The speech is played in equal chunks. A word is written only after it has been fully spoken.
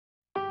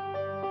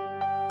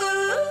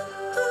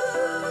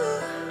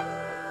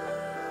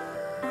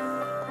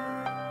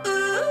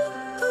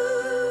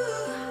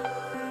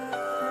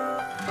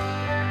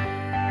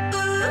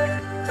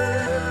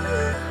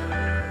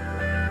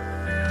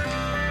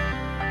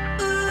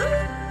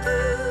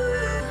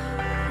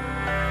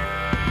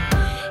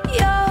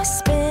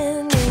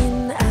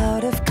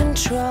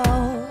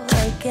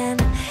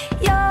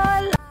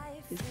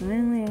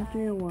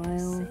After a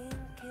while,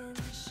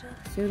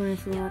 Sir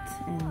Lancelot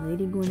and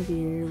Lady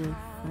Guinevere were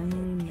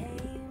finally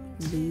married.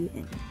 The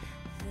end.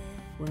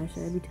 Why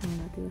should I be telling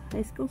that to the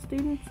high school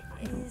students?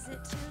 I don't know.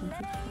 That's a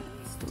sad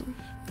story.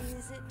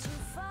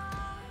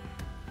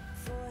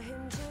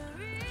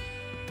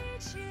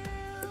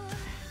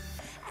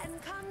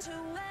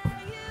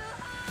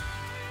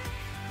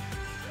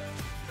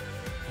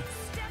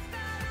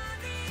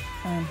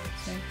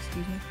 Sorry,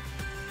 excuse me.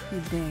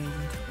 You're very into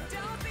that.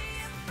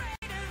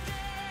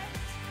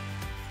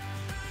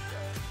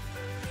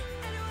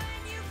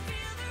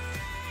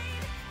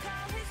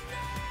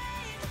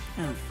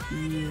 Oh,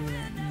 you're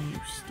a new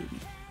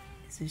student.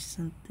 Is there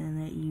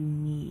something that you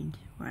need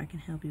where I can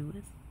help you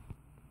with?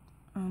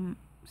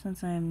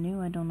 Since I am new,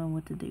 I don't know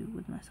what to do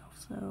with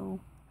myself, so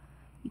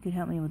you could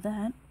help me with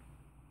that.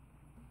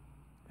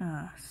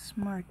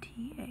 Smart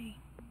TA.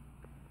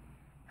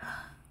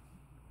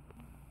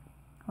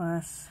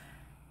 Class,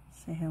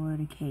 say hello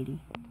to Katie.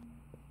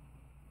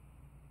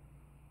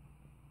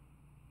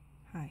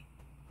 Hi.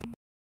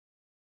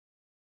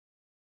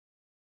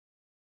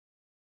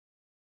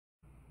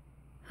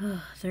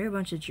 They're a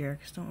bunch of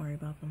jerks, don't worry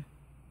about them.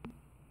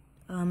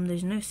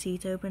 There's no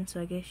seats open,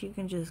 so I guess you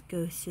can just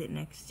go sit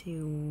next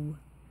to...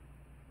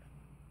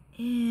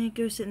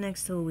 go sit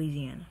next to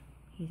Louisiana.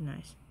 He's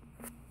nice.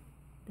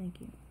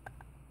 Thank you.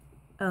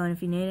 Oh, and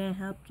if you need any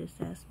help,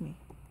 just ask me.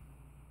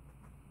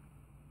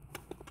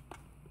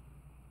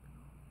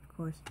 Of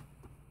course.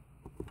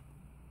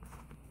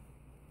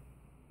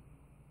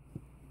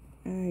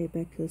 Alright,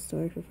 back to the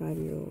story for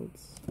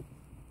 5-year-olds.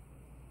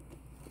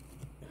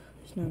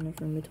 There's not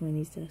enough room between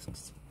these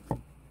desks.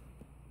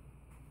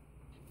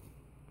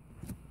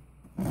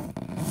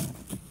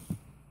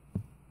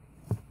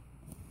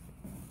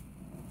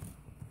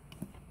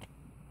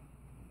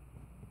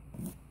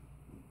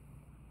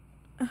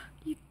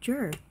 You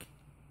jerk.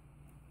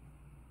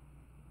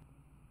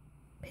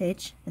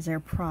 Pitch, is there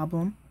a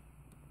problem?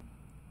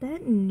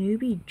 That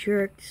newbie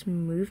jerk just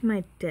moved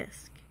my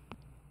desk.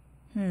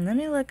 Let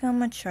me look on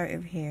my chart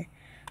over here.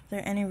 Are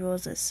there any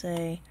rules that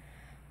say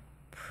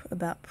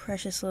about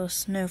precious little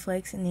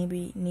snowflakes that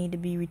need to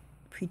be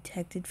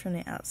protected from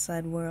the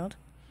outside world?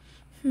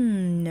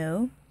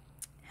 No.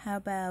 How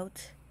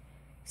about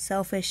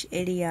selfish,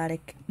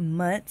 idiotic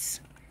mutts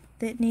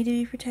that need to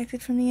be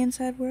protected from the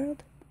inside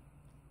world?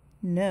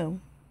 No.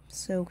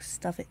 So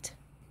stuff it.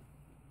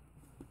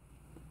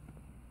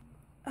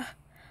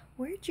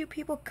 Where'd you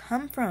people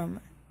come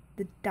from?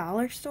 The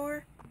dollar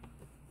store?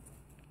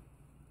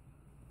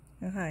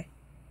 Oh, hi.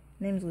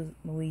 Name's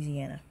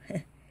Louisiana.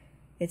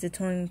 It's a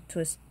tongue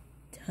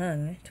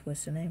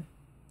twister name.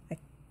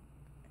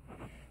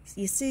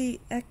 You see,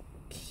 I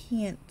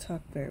can't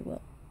talk very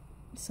well.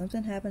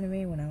 Something happened to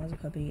me when I was a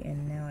puppy,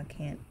 and now I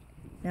can't.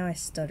 Now I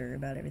stutter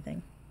about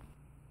everything.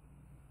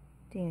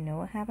 Do you know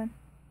what happened?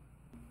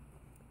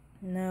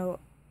 No,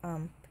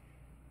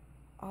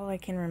 all I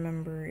can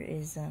remember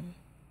is, not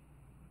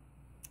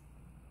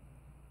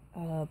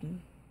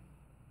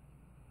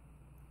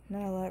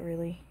a lot,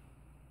 really.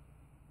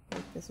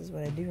 But this is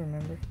what I do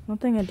remember. One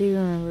thing I do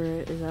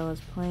remember is I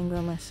was playing by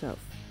myself,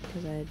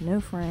 because I had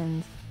no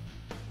friends,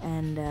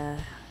 and,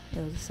 it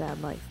was a sad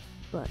life.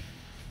 But,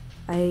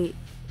 the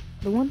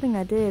one thing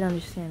I did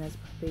understand as a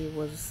puppy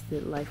was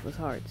that life was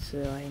hard, so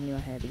I knew I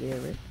had to get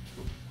over it.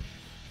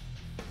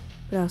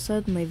 But I was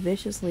suddenly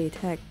viciously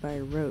attacked by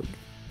a rogue.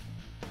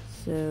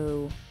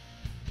 So,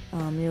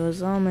 it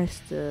was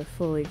almost a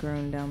fully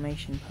grown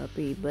Dalmatian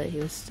puppy, but he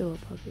was still a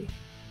puppy.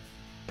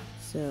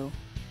 So,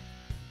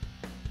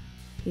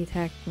 he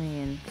attacked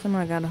me and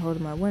somehow got a hold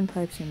of my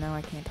windpipes, and now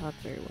I can't talk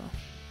very well.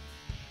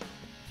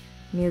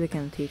 Neither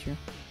can the teacher.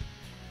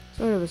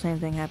 Sort of the same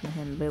thing happened to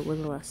him, but it was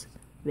less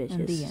vicious.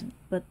 And the end.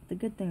 But the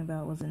good thing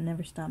about it was it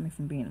never stopped me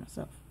from being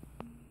myself.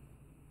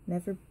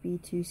 Never be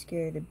too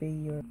scared to be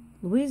your...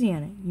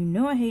 Louisiana, you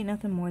know I hate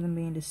nothing more than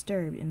being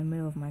disturbed in the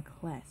middle of my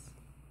class.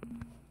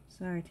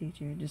 Sorry,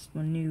 teacher, just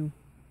when new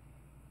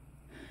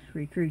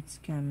recruits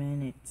come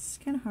in, it's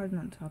kind of hard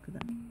not to talk to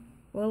them.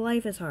 Well,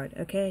 life is hard,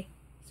 okay?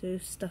 So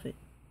stuff it.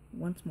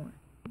 Once more.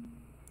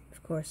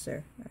 Of course,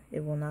 sir.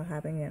 It will not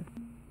happen again.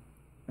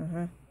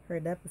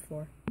 Heard that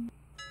before.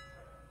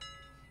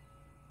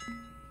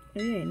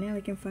 Okay, now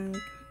we can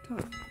finally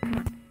talk. Come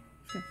on.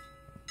 Let's go.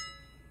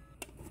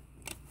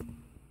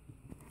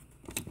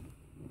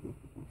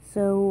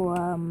 So,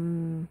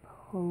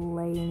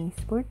 play any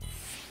sports?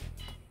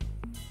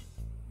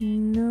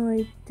 No,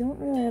 I don't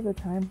really have the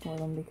time for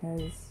them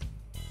because,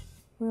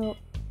 well,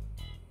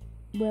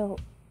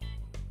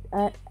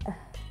 I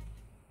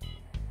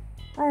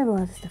have a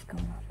lot of stuff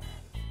going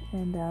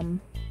on. And,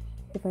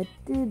 if I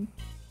did,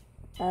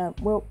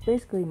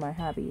 basically my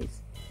hobby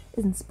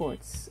isn't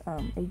sports.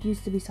 It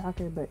used to be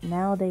soccer, but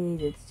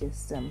nowadays it's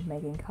just,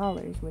 making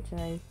collars, which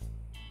I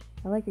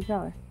like your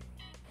collar.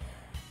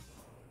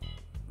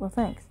 Well,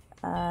 thanks.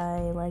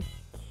 I like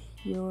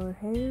your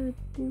hairdo,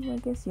 I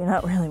guess. You're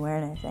not really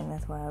wearing anything,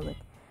 that's why I was like,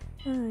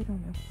 I don't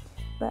know.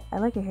 But I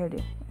like your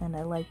hairdo, and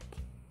I like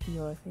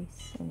your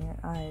face and your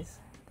eyes.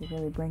 They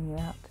really bring you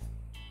out.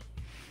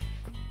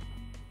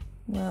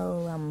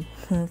 Well,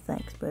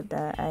 thanks, but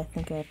I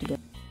think I have to go.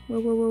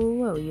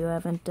 Whoa, you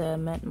haven't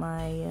met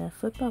my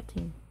football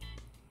team.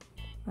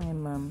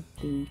 I'm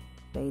the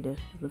beta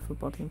of the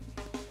football team.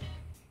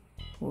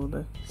 Well,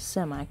 the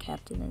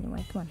semi-captain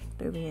anyway. Come on,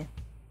 they're over here.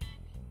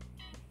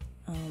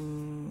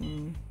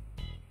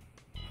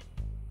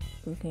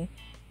 Okay.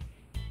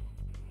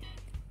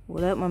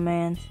 What up, my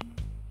mans?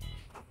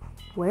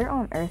 Where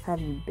on earth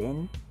have you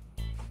been?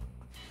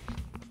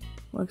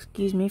 Well,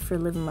 excuse me for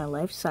living my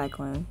life,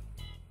 Cyclone.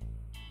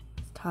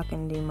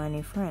 Talking to my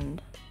new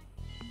friend.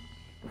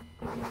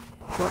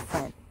 What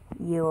friend?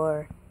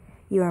 Your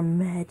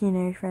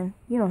imaginary friend?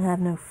 You don't have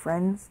no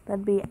friends.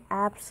 That'd be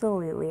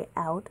absolutely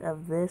out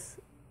of this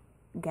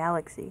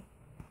galaxy.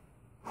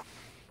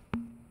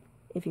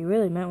 If you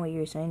really meant what you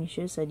were saying, you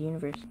should have said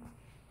universe.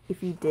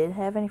 If you did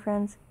have any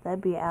friends,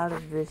 that'd be out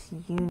of this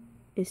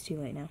It's too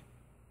late now.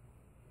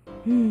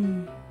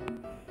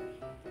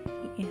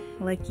 Yeah,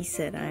 like you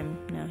said, I'm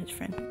now his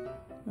friend.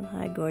 Well,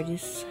 hi,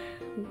 gorgeous.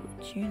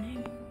 What's your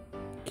name?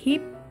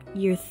 Keep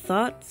your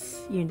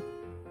thoughts, your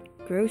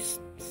gross,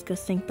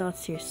 disgusting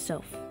thoughts to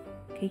yourself.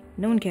 Okay?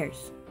 No one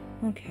cares.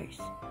 No one cares.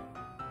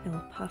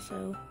 El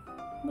Paso.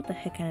 What the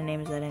heck kind of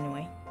name is that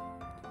anyway?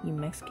 You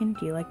Mexican?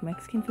 Do you like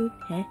Mexican food?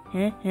 Huh?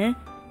 You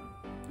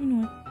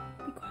know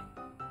what? Be quiet.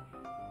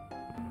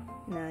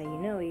 Now, you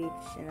know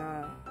each and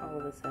all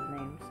of us have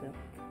names, so.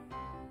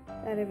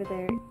 That over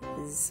there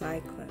is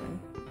Cyclone,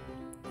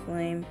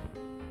 Flame,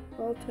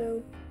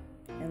 Balto,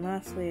 and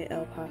lastly,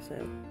 El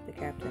Paso, the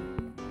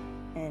captain.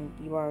 And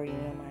you already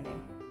know my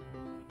name.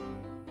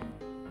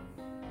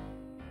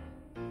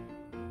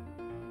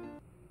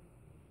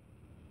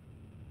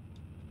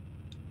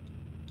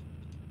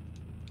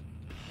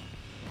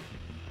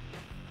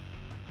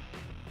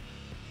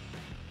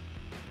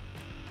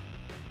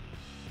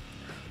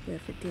 Do I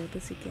have to deal with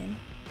this again?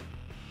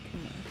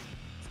 Come on.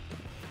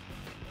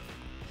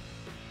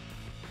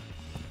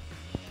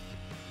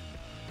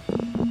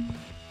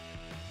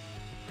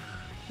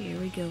 Here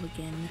we go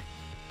again.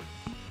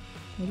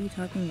 What are you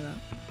talking about?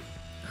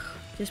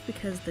 Just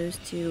because those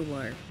two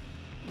are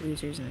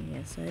losers, and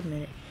yes, I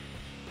admit it,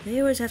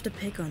 they always have to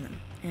pick on them,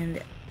 and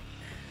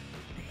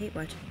I hate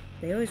watching them.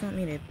 They always want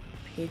me to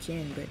pitch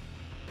in, but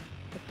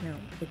no,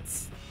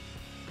 it's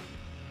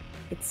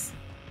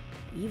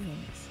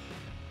evilness,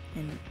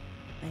 and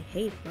I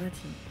hate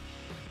watching.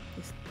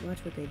 Just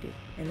watch what they do,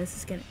 and this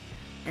is gonna,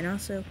 and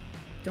also,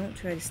 don't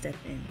try to step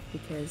in,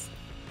 because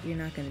you're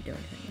not gonna do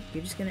anything.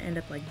 You're just gonna end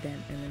up like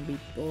them, and then be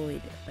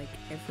bullied, like,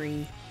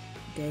 every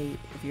day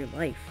of your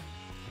life.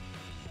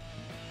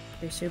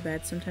 They're so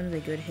bad, sometimes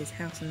they go to his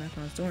house and knock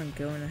on his door and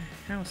go in the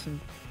house and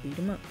beat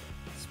him up.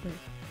 I swear.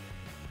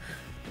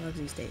 Loves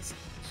these days.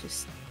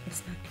 It's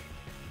not good.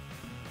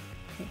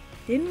 Hey,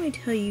 didn't we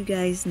tell you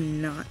guys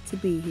not to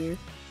be here?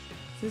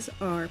 This is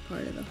our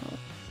part of the hall.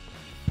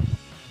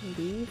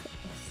 Leave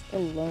us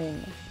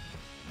alone.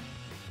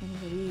 And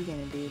what are you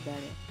gonna do about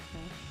it?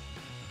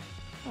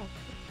 Huh?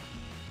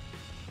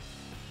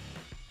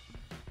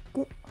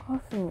 Get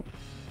off of me.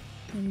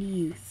 And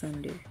you,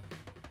 Thunder.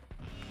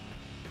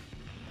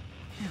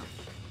 Ow.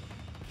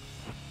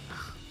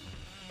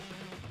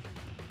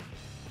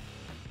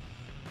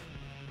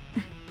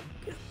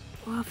 Get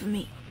off of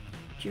me,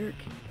 jerk.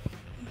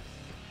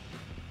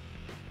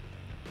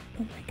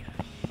 Oh my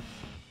god.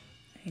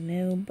 I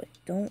know, but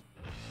don't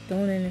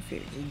interfere.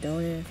 Just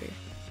don't interfere.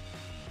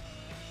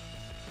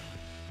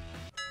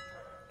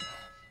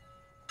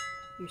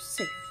 You're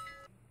safe.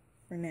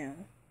 For now.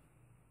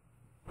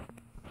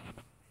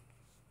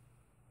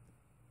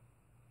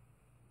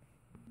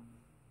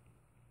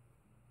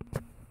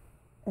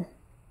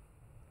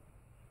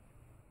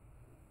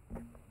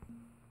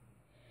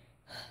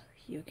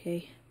 You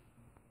okay?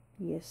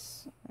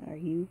 Yes, are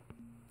you?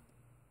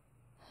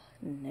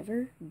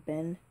 Never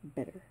been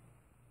better.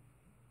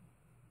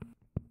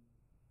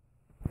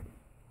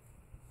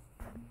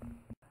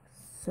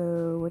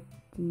 So, what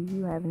do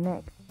you have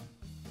next?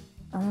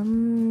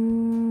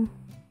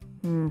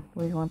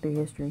 We just went through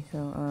history,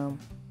 so,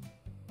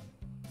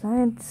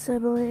 science, I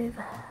believe.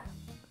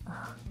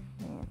 Oh,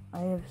 man, I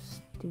have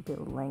stupid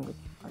language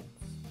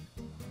arts.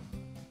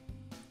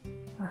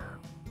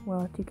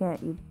 Well, too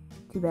bad you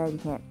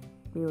can't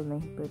be with me,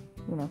 but,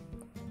 you know.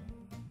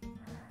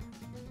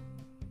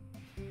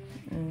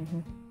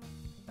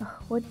 Oh,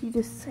 what'd you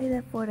just say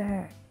that for to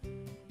her?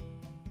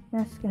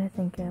 Now she's gonna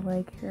think I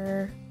like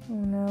her. Oh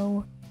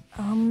no.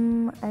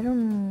 I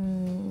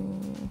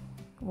don't...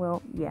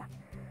 Well, yeah.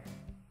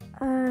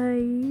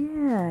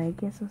 Yeah, I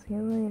guess I'll see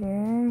you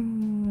later.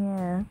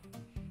 Yeah.